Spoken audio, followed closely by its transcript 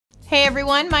Hey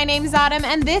everyone, my name's Autumn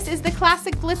and this is the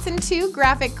classic Blitzen 2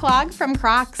 graphic clog from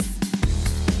Crocs.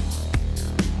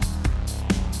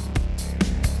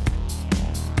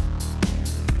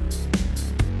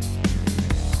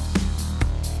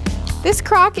 This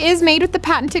Croc is made with the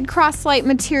patented Croslite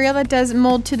material that does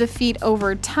mold to the feet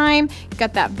over time. You've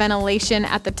got that ventilation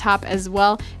at the top as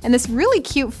well, and this really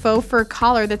cute faux fur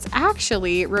collar that's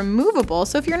actually removable.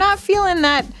 So if you're not feeling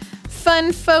that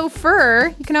fun faux fur,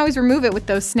 you can always remove it with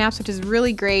those snaps, which is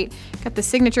really great. Got the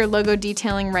signature logo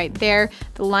detailing right there.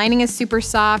 The lining is super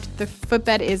soft. The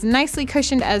footbed is nicely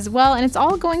cushioned as well, and it's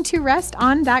all going to rest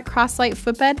on that Croslite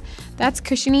footbed that's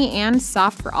cushiony and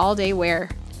soft for all day wear.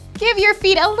 Give your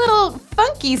feet a little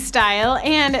funky style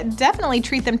and definitely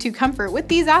treat them to comfort with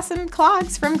these awesome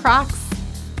clogs from Crocs.